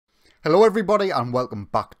Hello everybody and welcome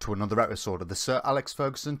back to another episode of the Sir Alex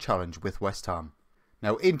Ferguson Challenge with West Ham.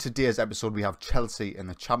 Now in today's episode we have Chelsea in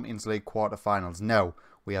the Champions League quarter-finals. Now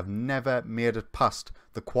we have never made it past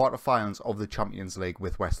the quarter-finals of the Champions League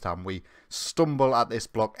with West Ham. We stumble at this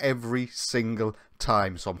block every single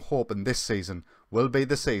time, so I'm hoping this season will be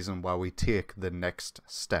the season where we take the next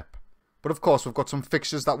step. But of course we've got some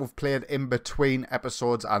fixtures that we've played in between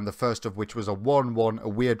episodes, and the first of which was a 1-1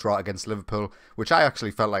 away draw against Liverpool, which I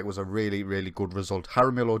actually felt like was a really good result.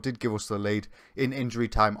 Jaramillo did give us the lead in injury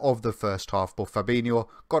time of the first half, but Fabinho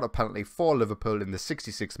got a penalty for Liverpool in the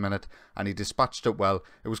 66th minute and he dispatched it well.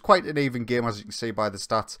 It was quite an even game, as you can see by the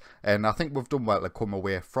stats, and I think we've done well to come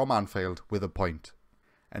away from Anfield with a point.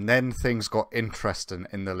 And then things got interesting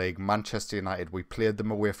in the league. Manchester United, we played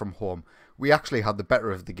them away from home. We actually had the better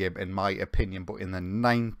of the game in my opinion, but in the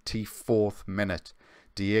 94th minute,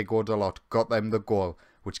 Diego Dalot got them the goal,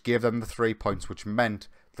 which gave them the 3 points, which meant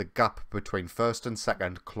the gap between first and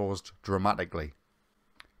second closed dramatically.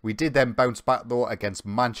 We did then bounce back though against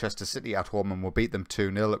Manchester City at home and we beat them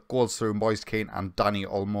 2-0. Goals through Moise Kean and Dani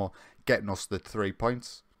Olmo getting us the 3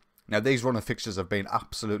 points. Now these run of fixtures have been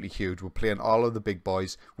absolutely huge. We're playing all of the big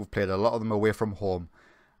boys. We've played a lot of them away from home.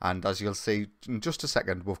 And as you'll see in just a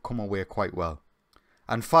second, we've come away quite well.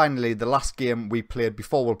 And finally, the last game we played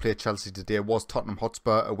before we'll play Chelsea today was Tottenham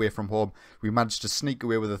Hotspur away from home. We managed to sneak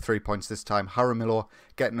away with the 3 points this time. Jaramillo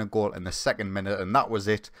getting a goal in the second minute, and that was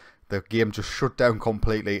it. The game just shut down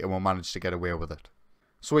completely and we managed to get away with it.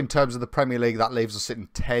 So in terms of the Premier League, that leaves us sitting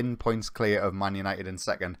 10 points clear of Man United in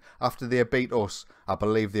second. After they beat us, I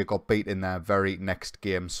believe they got beat in their very next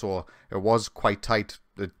game. So it was quite tight.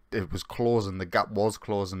 It was closing. The gap was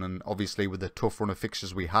closing. And obviously with the tough run of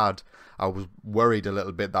fixtures we had, I was worried a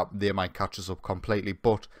little bit that they might catch us up completely.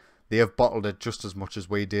 But they have bottled it just as much as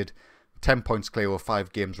we did. 10 points clear with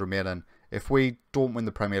 5 games remaining. If we don't win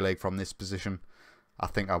the Premier League from this position, I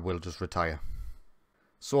think I will just retire.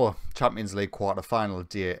 So, Champions League quarter-final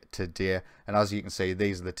day today, and as you can see,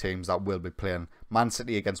 these are the teams that will be playing. Man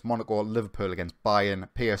City against Monaco, Liverpool against Bayern,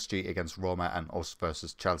 PSG against Roma, and us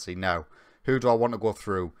versus Chelsea. Now, who do I want to go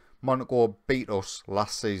through? Monaco beat us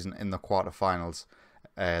last season in the quarter-finals.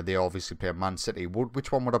 They obviously play Man City.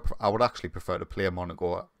 Which one would I would actually prefer to play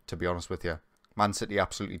Monaco, to be honest with you. Man City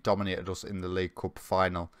absolutely dominated us in the League Cup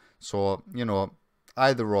final. So, you know,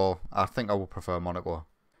 either or, I think I would prefer Monaco.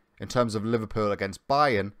 In terms of Liverpool against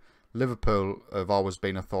Bayern, Liverpool have always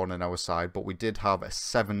been a thorn in our side, but we did have a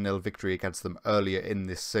 7-0 victory against them earlier in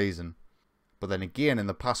this season. But then again, in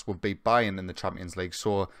the past, we've beat Bayern in the Champions League,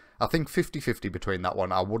 so I think 50-50 between that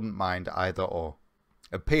one. I wouldn't mind either or.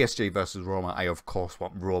 At PSG versus Roma, I of course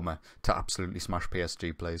want Roma to absolutely smash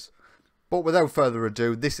PSG, please. But without further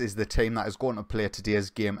ado, this is the team that is going to play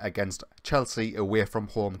today's game against Chelsea away from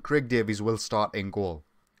home. Craig Davies will start in goal.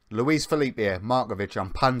 Luis Felipe, Markovic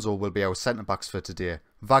and Panzo will be our centre-backs for today.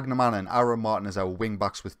 Wagnerman and Aaron Martin as our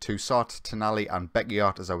wing-backs with Toussaint, Tonali and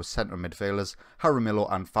Beckiart as our centre midfielders.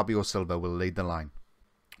 Jaramillo and Fabio Silva will lead the line.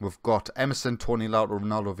 We've got Emerson, Tony Lautaro,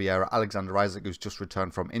 Ronaldo Vieira, Alexander Isak who's just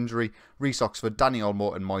returned from injury, Reece Oxford, Dani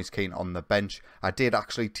Olmo and Moise Kean on the bench. I did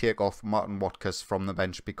actually take off Martin Watkins from the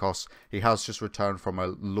bench because he has just returned from a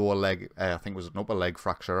lower leg, I think it was an upper leg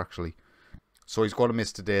fracture actually. So he's going to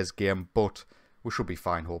miss today's game, but we should be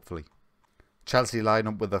fine, hopefully. Chelsea line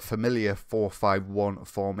up with a familiar 4-5-1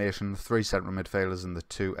 formation, 3 centre midfielders and the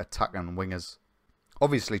 2 attacking wingers.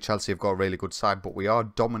 Obviously, Chelsea have got a really good side, but we are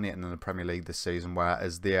dominating in the Premier League this season,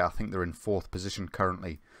 whereas I think they're in 4th position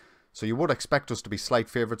currently. So you would expect us to be slight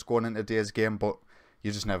favourites going into today's game, but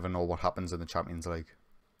you just never know what happens in the Champions League,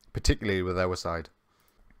 particularly with our side.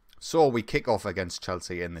 So we kick off against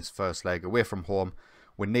Chelsea in this first leg away from home.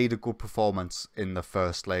 We need a good performance in the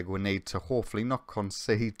first leg. We need to hopefully not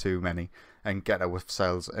concede too many and get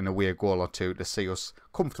ourselves an away goal or two to see us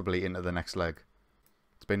comfortably into the next leg.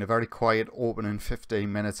 It's been a very quiet opening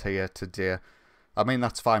 15 minutes here today. I mean,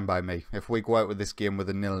 that's fine by me. If we go out with this game with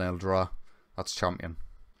a 0-0 draw, that's champion.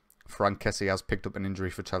 Frank Kessie has picked up an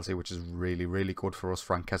injury for Chelsea, which is really good for us.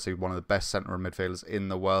 Frank Kessie, one of the best centre midfielders in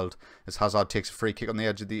the world. As Hazard takes a free kick on the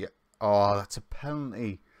edge of the... Oh, that's a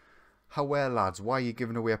penalty. How well, lads? Why are you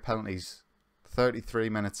giving away penalties? 33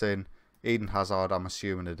 minutes in, Eden Hazard, I'm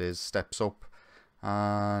assuming it is, steps up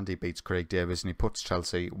and he beats Craig Davies and he puts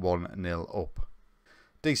Chelsea 1-0 up.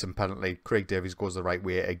 Decent penalty. Craig Davies goes the right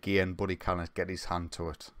way again, but he cannot get his hand to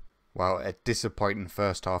it. Wow, a disappointing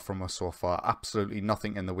first half from us so far. Absolutely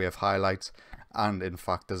nothing in the way of highlights. And in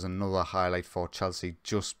fact, there's another highlight for Chelsea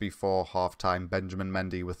just before half-time. Benjamin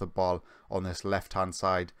Mendy with the ball on this left-hand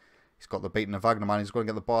side. He's got the beating of Wagnerman. He's going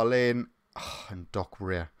to get the ball in. Oh, and Doc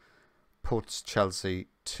Ray puts Chelsea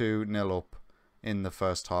 2-0 up in the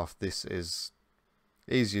first half. This is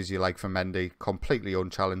easy as you like for Mendy, completely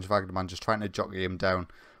unchallenged. Wagnerman just trying to jockey him down,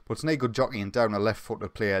 but it's no good jockeying down a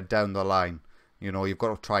left-footed player down the line. You know, you've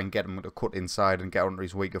got to try and get him to cut inside and get onto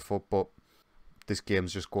his weaker foot, but this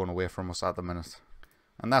game's just going away from us at the minute.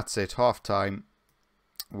 And that's it, half-time.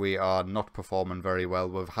 We are not performing very well.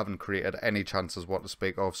 We haven't created any chances what to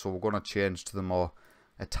speak of, so we're going to change to the more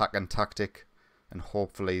attacking tactic, and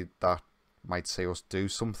hopefully that might see us do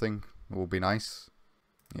something. It will be nice.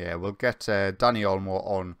 Yeah, we'll get Dani Olmo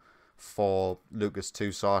on for Lucas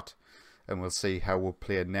Toussaint, and we'll see how we'll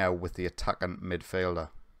play now with the attacking midfielder.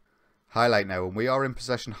 Highlight now, and we are in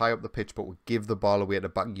possession high up the pitch, but we give the ball away to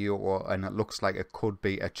Baggio, and it looks like it could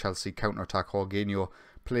be a Chelsea counter-attack. Jorginho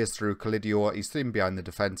plays through Calidio, he's in behind the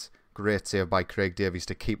defence. Great save by Craig Davies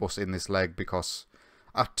to keep us in this leg, because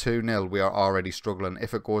at 2-0 we are already struggling.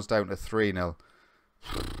 If it goes down to 3-0,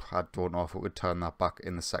 I don't know if it would turn that back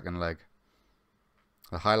in the second leg.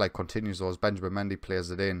 The highlight continues though as Benjamin Mendy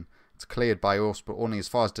plays it in. It's cleared by us, but only as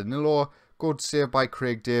far as Danilo. Good save by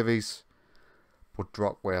Craig Davies. But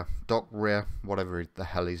Dockware, whatever the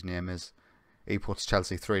hell his name is, he puts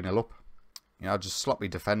Chelsea 3-0 up. You know, just sloppy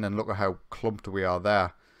defending. Look at how clumped we are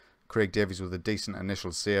there. Craig Davies with a decent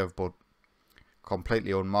initial save, but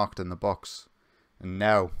completely unmarked in the box. And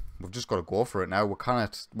now we've just got to go for it. Now we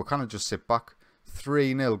can't just sit back.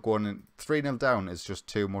 3-0 going in, 3-0 down is just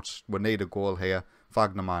too much. We need a goal here.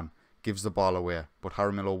 Wagnerman gives the ball away, but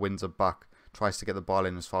Jaramillo wins it back. Tries to get the ball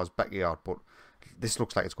in as far as Beckyard, but this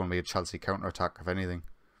looks like it's going to be a Chelsea counter-attack, if anything.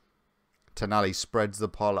 Tonali spreads the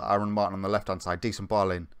ball at Aaron Martin on the left-hand side. Decent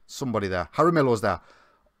ball in. Somebody there. Jaramillo's there.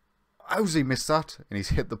 How's he missed that? And he's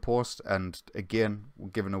hit the post, and again, we're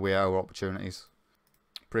giving away our opportunities.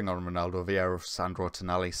 Bring on Ronaldo, Vieira, Sandro,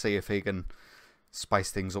 Tonali. See if he can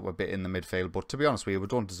spice things up a bit in the midfield. But to be honest with you, we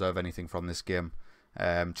don't deserve anything from this game.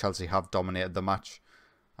 Chelsea have dominated the match,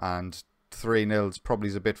 and 3-0 is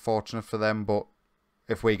probably a bit fortunate for them, but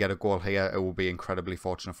if we get a goal here, it will be incredibly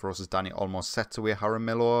fortunate for us as Dani almost sets away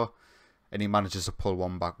Jaramillo, and he manages to pull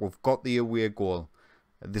one back. We've got the away goal.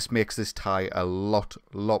 This makes this tie a lot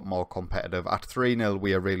more competitive. At 3-0,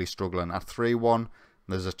 we are really struggling. At 3-1,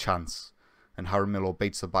 there's a chance. And Jaramillo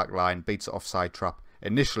beats the back line, beats the offside trap.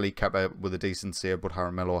 Initially kept out with a decent save, but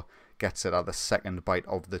Jaramillo gets it at the second bite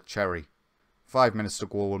of the cherry. 5 minutes to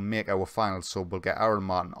go, we'll make our final sub. We'll get Aaron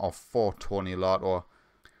Martin off for Tony Lotto.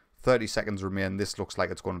 30 seconds remain. This looks like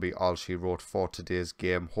it's going to be all she wrote for today's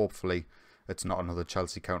game. Hopefully, it's not another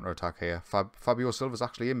Chelsea counter-attack here. Fabio Silva's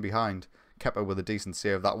actually in behind. Kepa with a decent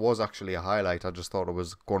save. That was actually a highlight. I just thought it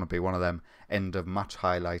was going to be one of them end-of-match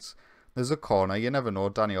highlights. There's a corner. You never know.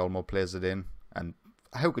 Dani Olmo plays it in. And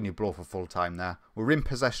how can you blow for full time there? We're in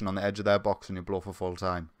possession on the edge of their box and you blow for full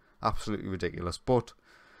time. Absolutely ridiculous. But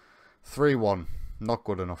 3-1, not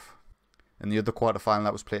good enough. In the other quarter-final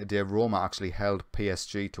that was played today, Roma actually held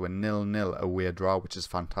PSG to a 0-0 away draw, which is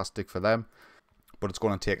fantastic for them. But it's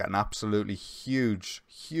going to take an absolutely huge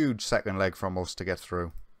second leg from us to get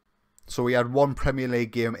through. So we had one Premier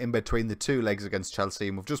League game in between the two legs against Chelsea,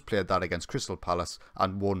 and we've just played that against Crystal Palace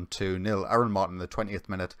and won 2-0. Aaron Martin in the 20th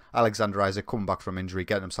minute, Alexander Isaac coming back from injury,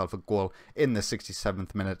 getting himself a goal in the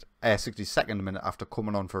 62nd minute after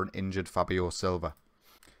coming on for an injured Fabio Silva.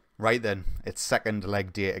 Right then, it's second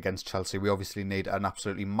leg day against Chelsea. We obviously need an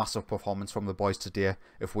absolutely massive performance from the boys today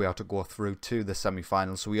if we are to go through to the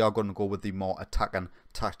semi-finals. So we are going to go with the more attacking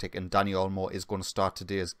tactic, and Dani Olmo is going to start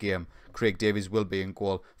today's game. Craig Davies will be in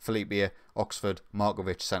goal. Felipe, Oxford,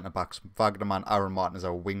 Markovic centre-backs. Wagnerman, Aaron Martin as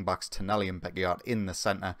our wing-backs. Tonali and Beckyard in the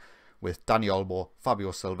centre with Dani Olmo,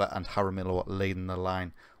 Fabio Silva and Jaramillo leading the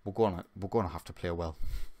line. We're going to have to play well.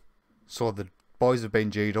 So the boys have been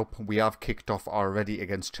G'd up. We have kicked off already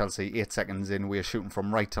against Chelsea. 8 seconds in, we are shooting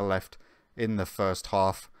from right to left in the first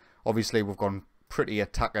half. Obviously, we've gone pretty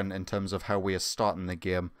attacking in terms of how we are starting the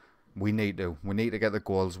game. We need to get the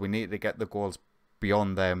goals. We need to get the goals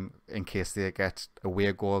beyond them in case they get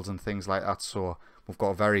away goals and things like that. So we've got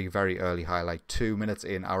a very early highlight. 2 minutes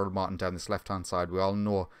in, Aaron Martin down this left-hand side. We all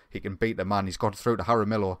know he can beat the man. He's got it through to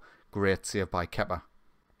Jaramillo. Great save by Kepa.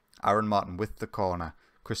 Aaron Martin with the corner.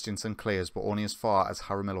 Christensen clears, but only as far as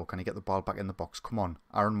Jaramillo. Can he get the ball back in the box? Come on.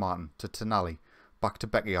 Aaron Martin to Tonali. Back to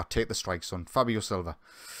Beckyard. Take the strike, son. Fabio Silva.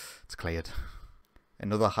 It's cleared.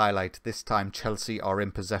 Another highlight. This time Chelsea are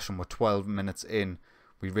in possession. We're 12 minutes in.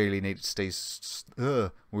 We really need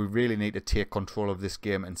to we really need to take control of this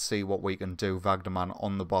game and see what we can do. Wagnerman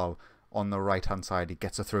on the ball on the right hand side. He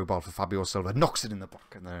gets a through ball for Fabio Silva. Knocks it in the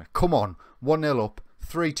back. And there. Come on. 1-0 up.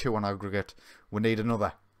 3-2 on aggregate. We need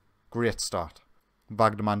another. Great start.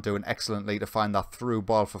 Wagnerman doing excellently to find that through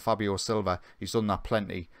ball for Fabio Silva. He's done that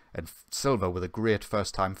plenty. And Silva with a great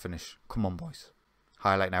first time finish. Come on, boys.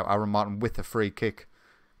 Highlight now. Aaron Martin with a free kick.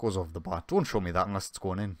 Goes over the bar. Don't show me that unless it's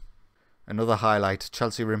going in. Another highlight.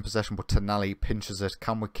 Chelsea were in possession, but Tonali pinches it.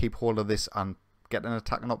 Can we keep hold of this and get an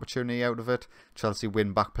attacking opportunity out of it? Chelsea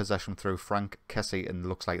win back possession through Frank Kessie, and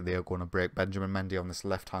looks like they are going to break Benjamin Mendy on this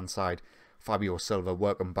left-hand side. Fabio Silva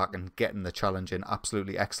working back and getting the challenge in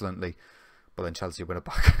absolutely excellently. But then Chelsea win it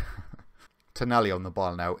back. Tonali on the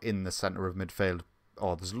ball now in the centre of midfield.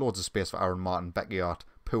 Oh, there's loads of space for Aaron Martin. Beckyart,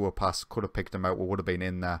 poor pass, could have picked him out, or would have been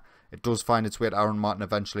in there. It does find its way to Aaron Martin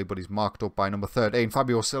eventually, but he's marked up by number 13.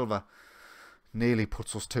 Fabio Silva nearly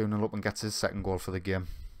puts us 2-0 up and gets his second goal for the game.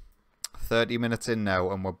 30 minutes in now,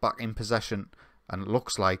 and we're back in possession. And it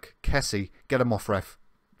looks like Kessie, get him off, ref.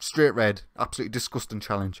 Straight red. Absolutely disgusting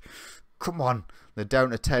challenge. Come on. They're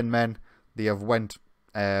down to 10 men. They have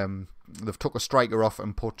they've took a striker off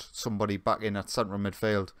and put somebody back in at central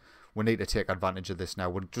midfield. We need to take advantage of this now.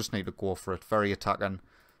 We just need to go for it. Very attacking.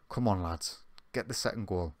 Come on, lads. Get the second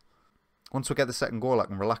goal. Once we get the second goal, I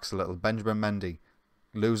can relax a little. Benjamin Mendy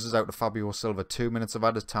loses out to Fabio Silva. 2 minutes of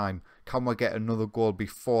added time. Can we get another goal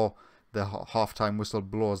before the half-time whistle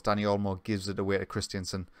blows? Danny Olmo gives it away to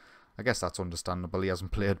Christiansen. I guess that's understandable. He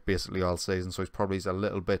hasn't played basically all season, so he's probably a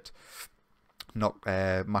little bit not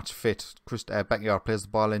match fit. Beckyard plays the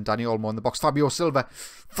ball in. Danny Olmo in the box. Fabio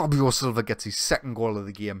Silva gets his second goal of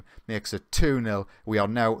the game. Makes it 2-0. We are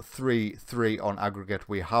now 3-3 on aggregate.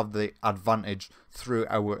 We have the advantage through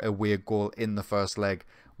our away goal in the first leg.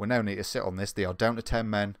 We now need to sit on this. They are down to 10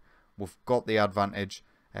 men. We've got the advantage.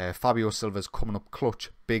 Fabio Silva's coming up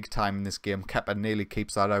clutch big time in this game. Kepa nearly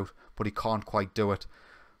keeps that out, but he can't quite do it.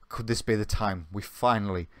 Could this be the time we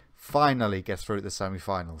finally get through to the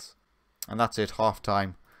semi-finals? And that's it, half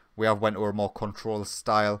time. We have went to a more controlled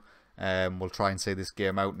style. We'll try and see this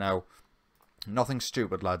game out now. Nothing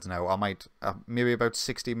stupid, lads, now. I might, maybe about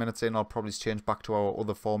 60 minutes in, I'll probably change back to our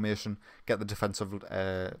other formation, get the defensive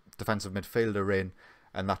midfielder in,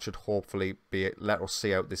 and that should hopefully let us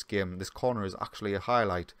see out this game. This corner is actually a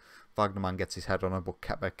highlight. Wagnerman gets his head on it, but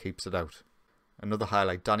Kepa keeps it out. Another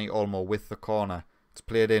highlight, Danny Olmo with the corner. It's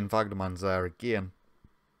played in, Wagnerman's there again.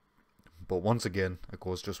 But once again, it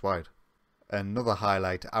goes just wide. Another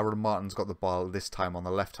highlight, Aaron Martin's got the ball this time on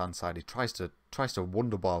the left-hand side. He tries to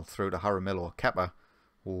wonder ball through to Harry Miller. Kepa.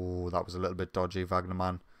 Oh, that was a little bit dodgy,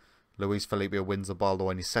 Wagnerman. Luis Felipe wins the ball though,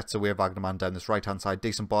 and he sets away Wagnerman down this right-hand side.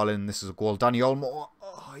 Decent ball in, this is a goal. Danny Olmo,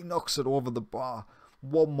 oh, he knocks it over the bar.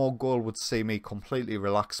 One more goal would see me completely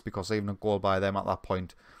relaxed, because even a goal by them at that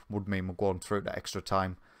point would mean we're going through to extra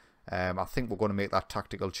time. I think we're going to make that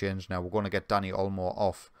tactical change now. We're going to get Danny Olmo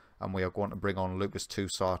off, and we are going to bring on Lucas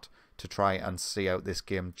Toussaint to try and see out this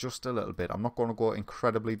game just a little bit. I'm not going to go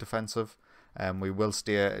incredibly defensive. We will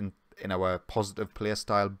stay in our positive play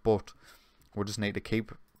style, but we just need to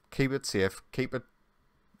keep it safe.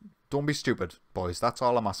 Don't be stupid, boys. That's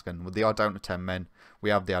all I'm asking. They are down to 10 men.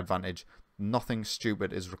 We have the advantage. Nothing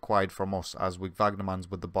stupid is required from us as Wagnerman's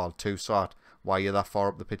with the ball. Toussaint, why are you that far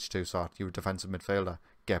up the pitch, Toussaint? You're a defensive midfielder.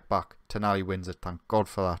 Get back. Tonali wins it. Thank God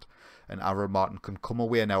for that. And Aaron Martin can come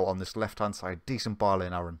away now on this left-hand side. Decent ball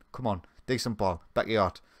in, Aaron. Come on. Decent ball.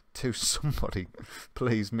 Beckyart to somebody.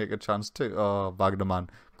 Please make a chance to. Oh, Wagnerman.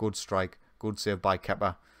 Good strike. Good save by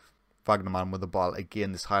Kepa. Wagnerman with the ball.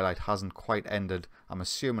 Again, this highlight hasn't quite ended. I'm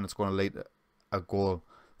assuming it's going to lead to a goal.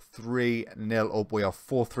 3-0 up. We are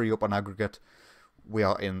 4-3 up on aggregate. We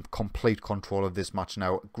are in complete control of this match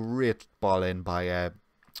now. Great ball in by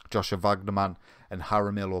Joshua Wagnerman, and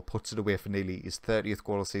Jaramillo puts it away for nearly his 30th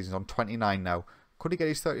goal of the season. On 29 now. Could he get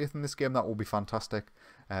his 30th in this game? That would be fantastic.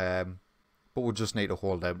 But we'll just need to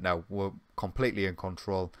hold out now. We're completely in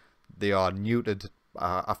control. They are neutered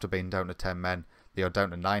after being down to 10 men. They are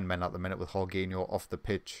down to 9 men at the minute with Jorginho off the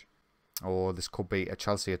pitch. Oh, this could be a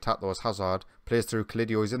Chelsea attack though, as Hazard plays through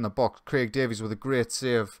Calidio. He's in the box. Craig Davies with a great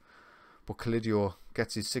save. But Calidio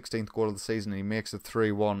gets his 16th goal of the season and he makes it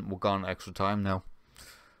 3-1. We're gone extra time now.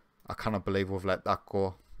 I cannot believe we've let that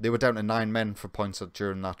go. They were down to 9 men for points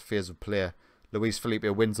during that phase of play. Luis Felipe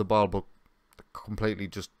wins the ball, but completely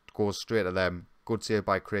just goes straight to them. Good save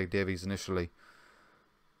by Craig Davies initially.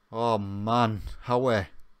 Oh man, how are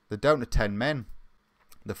they're down to 10 men.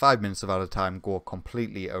 The 5 minutes of added time go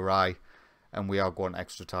completely awry, and we are going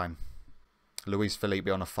extra time. Luis Felipe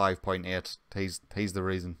on a 5.8. He's the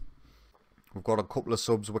reason. We've got a couple of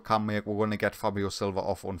subs we can make. We're going to get Fabio Silva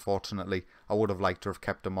off, unfortunately. I would have liked to have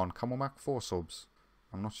kept him on. Can we make 4 subs?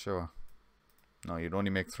 I'm not sure. No, you'd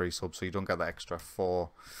only make 3 subs, so you don't get the extra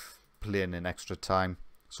 4 playing in extra time.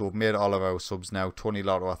 So we've made all of our subs now. Tony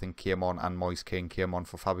Lotto, I think, came on, and Moise King came on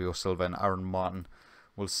for Fabio Silva and Aaron Martin.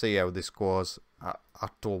 We'll see how this goes. I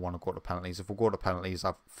don't want to go to penalties. If we go to penalties,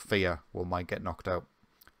 I fear we might get knocked out.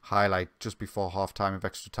 Highlight just before half time of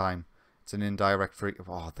extra time. It's an indirect free.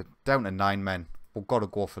 Oh, they're down to 9 men. We've got to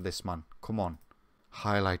go for this, man. Come on.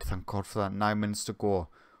 Highlight. Thank God for that. 9 minutes to go.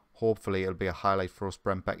 Hopefully it'll be a highlight for us.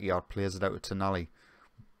 Brent Beckyard plays it out to Tonali.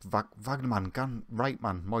 Wagnerman gone right,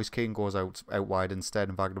 man. Moise Keane goes out wide instead,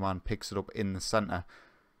 and Wagnerman picks it up in the centre.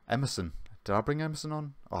 Emerson. Did I bring Emerson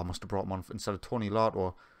on? Oh, I must have brought him on instead of Tony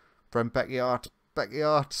Lato. Brent Beckyard.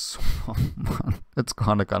 Oh, man. It's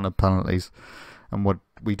kind of gone to penalties. And what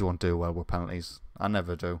we don't do well with penalties. I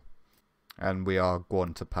never do. And we are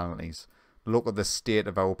going to penalties. Look at the state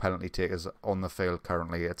of our penalty takers on the field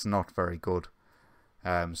currently. It's not very good.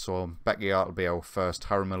 So Beckyard will be our first.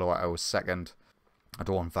 Jaramillo our second. I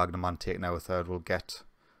don't want Wagnerman taking our third. We'll get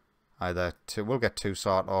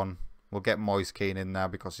Toussaint on. We'll get Moise Keane in there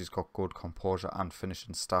because he's got good composure and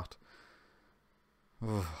finishing stat.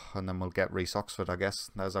 And then we'll get Reece Oxford, I guess.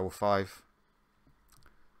 There's our 5.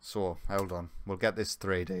 So, hold on. We'll get this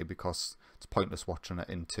 3D because it's pointless watching it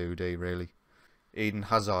in 2D, really. Eden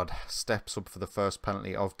Hazard steps up for the first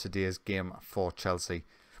penalty of today's game for Chelsea.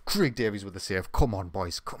 Craig Davies with the save. Come on,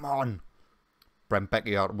 boys. Come on. Brent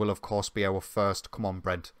Beckyard will, of course, be our first. Come on,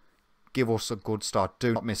 Brent. Give us a good start.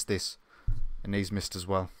 Do not miss this. And he's missed as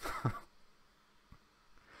well.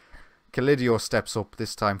 Calidio steps up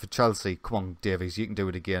this time for Chelsea. Come on, Davies. You can do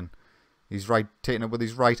it again. He's right. Taking it with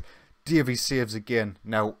his right. Davies saves again.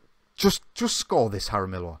 Now, just score this,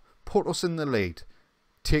 Jaramillo. Put us in the lead.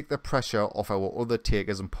 Take the pressure off our other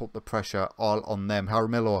takers and put the pressure all on them.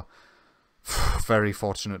 Jaramillo, very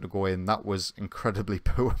fortunate to go in. That was incredibly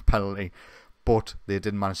poor penalty, but they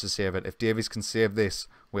didn't manage to save it. If Davies can save this,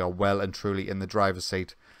 we are well and truly in the driver's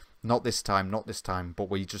seat. Not this time, but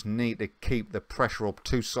we just need to keep the pressure up.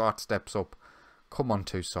 Toussaint steps up. Come on,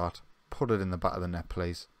 Toussaint. Put it in the back of the net,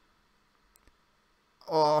 please.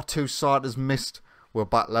 Oh, Toussaint has missed. We're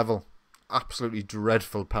back level. Absolutely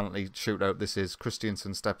dreadful penalty shootout this is.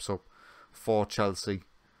 Christiansen steps up for Chelsea.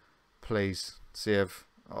 Please, save.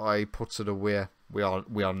 Oh, he puts it away. We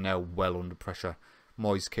are now well under pressure.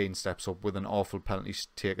 Moise Keane steps up with an awful penalty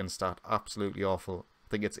taken stat. Absolutely awful. I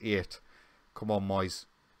think it's 8. Come on, Moise.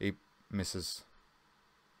 He misses.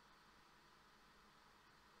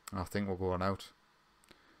 I think we're going out.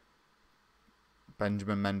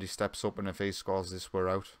 Benjamin Mendy steps up, and if he scores this, we're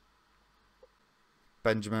out.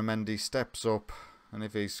 Benjamin Mendy steps up, and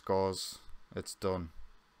if he scores, it's done.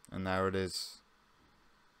 And there it is.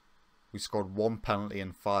 We scored 1 penalty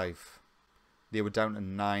in 5. They were down to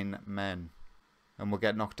 9 men. And we'll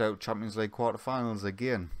get knocked out Champions League quarterfinals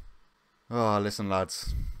again. Oh, listen,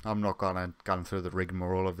 lads. I'm not going through the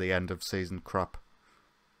rigmarole of the end of season crap.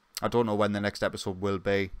 I don't know when the next episode will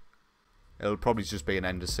be. It'll probably just be an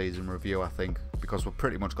end of season review, I think, because we've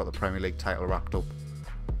pretty much got the Premier League title wrapped up.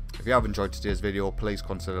 If you have enjoyed today's video, please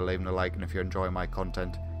consider leaving a like, and if you're enjoying my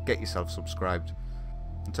content, get yourself subscribed.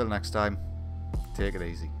 Until next time, take it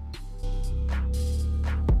easy.